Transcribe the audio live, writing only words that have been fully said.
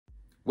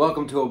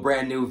Welcome to a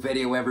brand new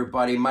video,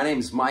 everybody. My name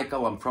is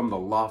Michael. I'm from the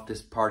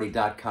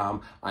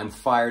LoftusParty.com. I'm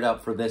fired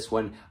up for this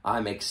one.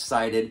 I'm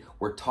excited.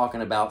 We're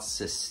talking about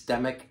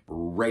systemic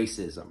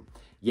racism.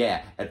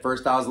 Yeah, at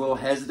first I was a little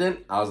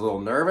hesitant. I was a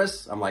little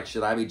nervous. I'm like,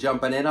 should I be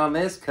jumping in on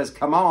this? Because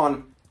come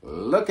on,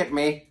 look at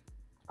me.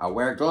 I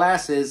wear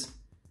glasses.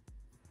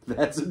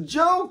 That's a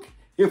joke.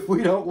 If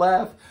we don't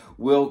laugh,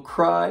 we'll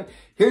cry.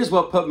 Here's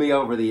what put me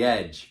over the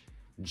edge.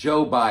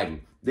 Joe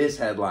Biden. This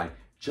headline.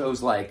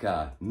 Joe's like,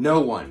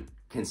 no one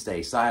can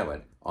stay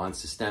silent on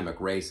systemic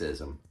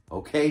racism.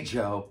 Okay,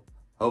 Joe.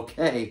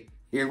 Okay,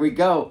 here we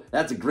go.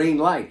 That's a green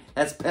light.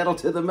 That's pedal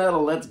to the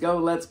metal. Let's go,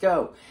 let's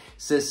go.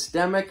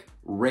 Systemic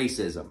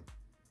racism.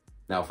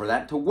 Now, for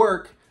that to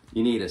work,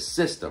 you need a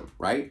system,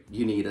 right?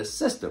 You need a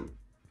system.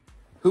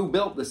 Who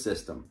built the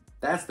system?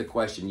 That's the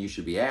question you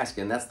should be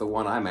asking. That's the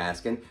one I'm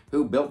asking.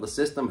 Who built the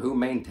system? Who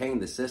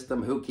maintained the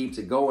system? Who keeps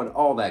it going?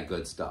 All that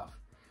good stuff.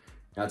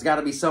 Now, it's got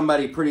to be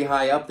somebody pretty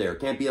high up there.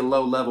 It can't be a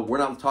low level. We're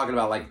not talking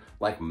about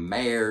like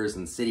mayors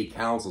and city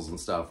councils and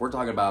stuff. We're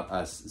talking about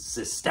a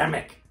system.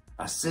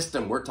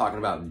 We're talking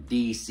about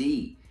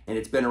DC. And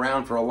it's been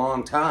around for a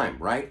long time,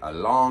 right? A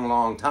long,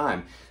 long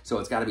time. So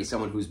it's got to be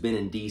someone who's been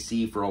in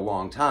DC for a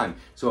long time.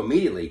 So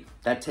immediately,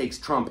 that takes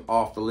Trump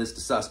off the list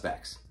of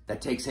suspects.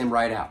 That takes him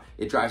right out.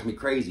 It drives me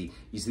crazy.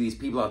 You see these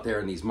people out there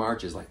in these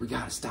marches like, we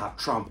got to stop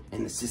Trump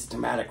and the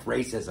systematic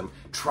racism.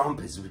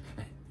 Trump is...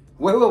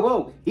 Whoa, whoa,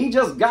 whoa. He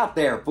just got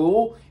there,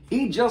 fool.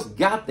 He just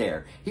got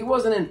there. He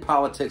wasn't in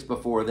politics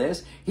before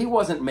this. He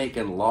wasn't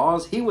making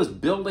laws. He was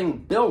building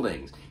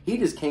buildings. He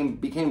just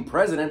became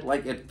president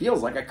like it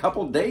feels like a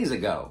couple days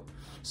ago.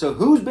 So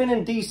who's been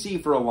in D.C.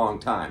 for a long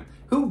time?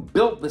 Who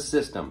built the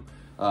system?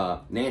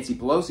 Nancy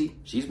Pelosi,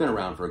 she's been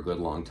around for a good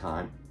long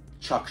time.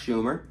 Chuck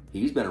Schumer,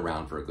 he's been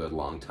around for a good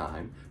long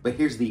time. But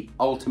here's the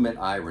ultimate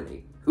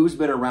irony. Who's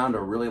been around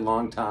a really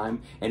long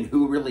time and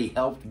who really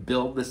helped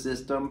build the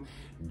system?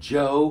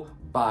 Joe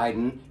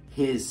Biden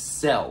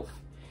himself.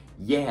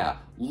 Yeah,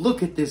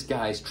 look at this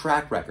guy's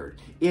track record.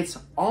 It's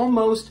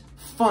almost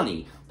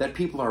funny that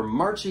people are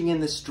marching in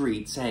the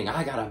street saying,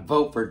 I gotta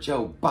vote for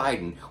Joe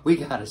Biden. We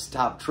gotta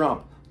stop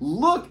Trump.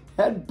 Look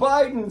at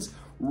Biden's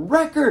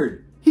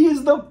record. He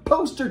is the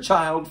poster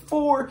child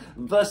for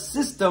the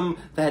system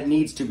that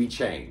needs to be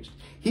changed.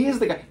 He is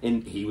the guy,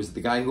 and he was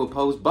the guy who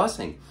opposed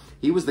busing.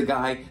 He was the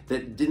guy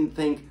that didn't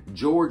think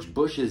George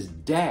Bush's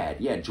dad,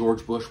 yeah,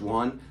 George Bush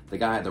 1, the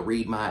guy that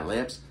read my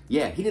lips,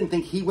 yeah, he didn't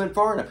think he went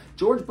far enough.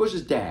 George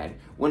Bush's dad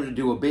wanted to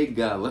do a big,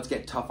 let's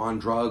get tough on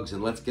drugs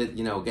and let's get,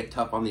 get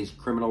tough on these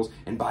criminals.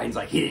 And Biden's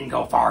like, he didn't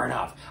go far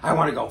enough. I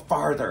want to go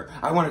farther.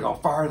 I want to go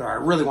farther. I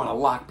really want to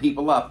lock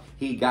people up.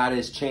 He got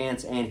his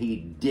chance and he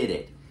did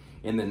it.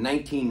 In the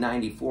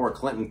 1994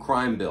 Clinton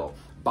crime bill,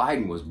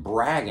 Biden was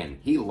bragging.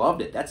 He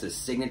loved it. That's a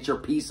signature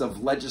piece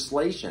of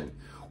legislation.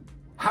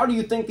 How do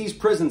you think these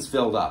prisons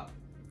filled up?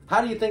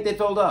 How do you think they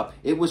filled up?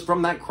 It was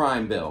from that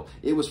crime bill.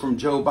 It was from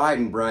Joe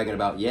Biden bragging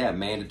about, yeah,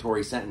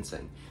 mandatory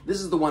sentencing.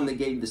 This is the one that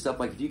gave you the stuff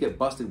like if you get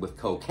busted with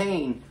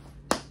cocaine,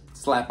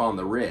 slap on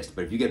the wrist.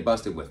 But if you get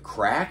busted with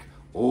crack,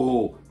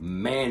 oh,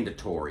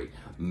 mandatory.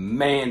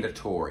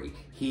 Mandatory.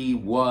 He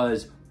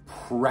was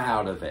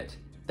proud of it.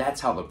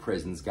 That's how the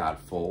prisons got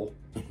full.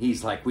 And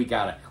he's like, we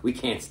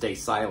can't stay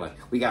silent.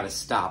 We gotta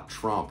stop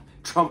Trump.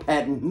 Trump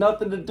had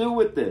nothing to do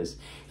with this.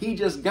 He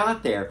just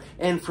got there,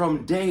 and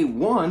from day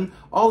one,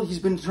 all he's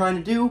been trying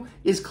to do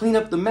is clean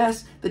up the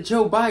mess that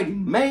Joe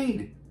Biden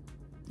made.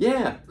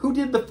 Yeah, who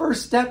did the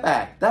First Step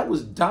Act? That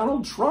was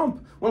Donald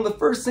Trump. One of the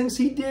first things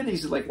he did,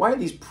 he's like, why are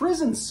these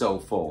prisons so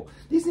full?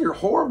 These are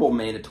horrible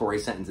mandatory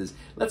sentences.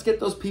 Let's get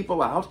those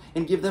people out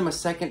and give them a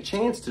second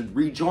chance to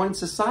rejoin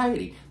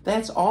society.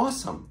 That's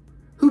awesome.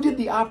 Who did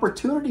the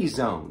opportunity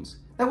zones?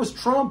 That was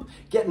Trump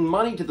getting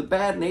money to the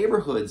bad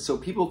neighborhoods so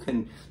people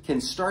can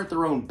start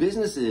their own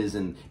businesses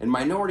and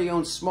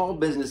minority-owned small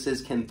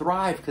businesses can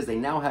thrive because they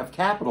now have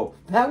capital.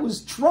 That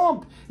was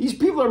Trump. These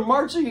people are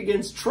marching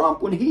against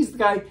Trump when he's the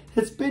guy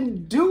that's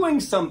been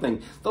doing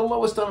something. The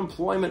lowest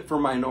unemployment for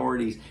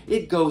minorities.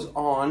 It goes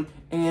on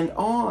and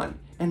on.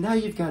 And now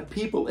you've got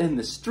people in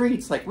the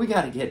streets like, we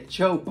got to get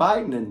Joe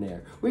Biden in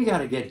there. We got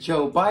to get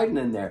Joe Biden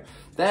in there.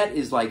 That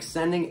is like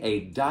sending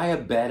a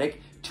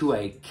diabetic to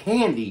a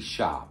candy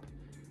shop.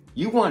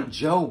 You want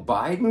Joe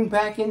Biden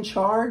back in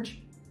charge?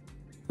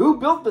 Who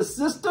built the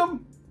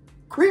system?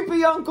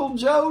 Creepy Uncle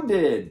Joe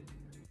did.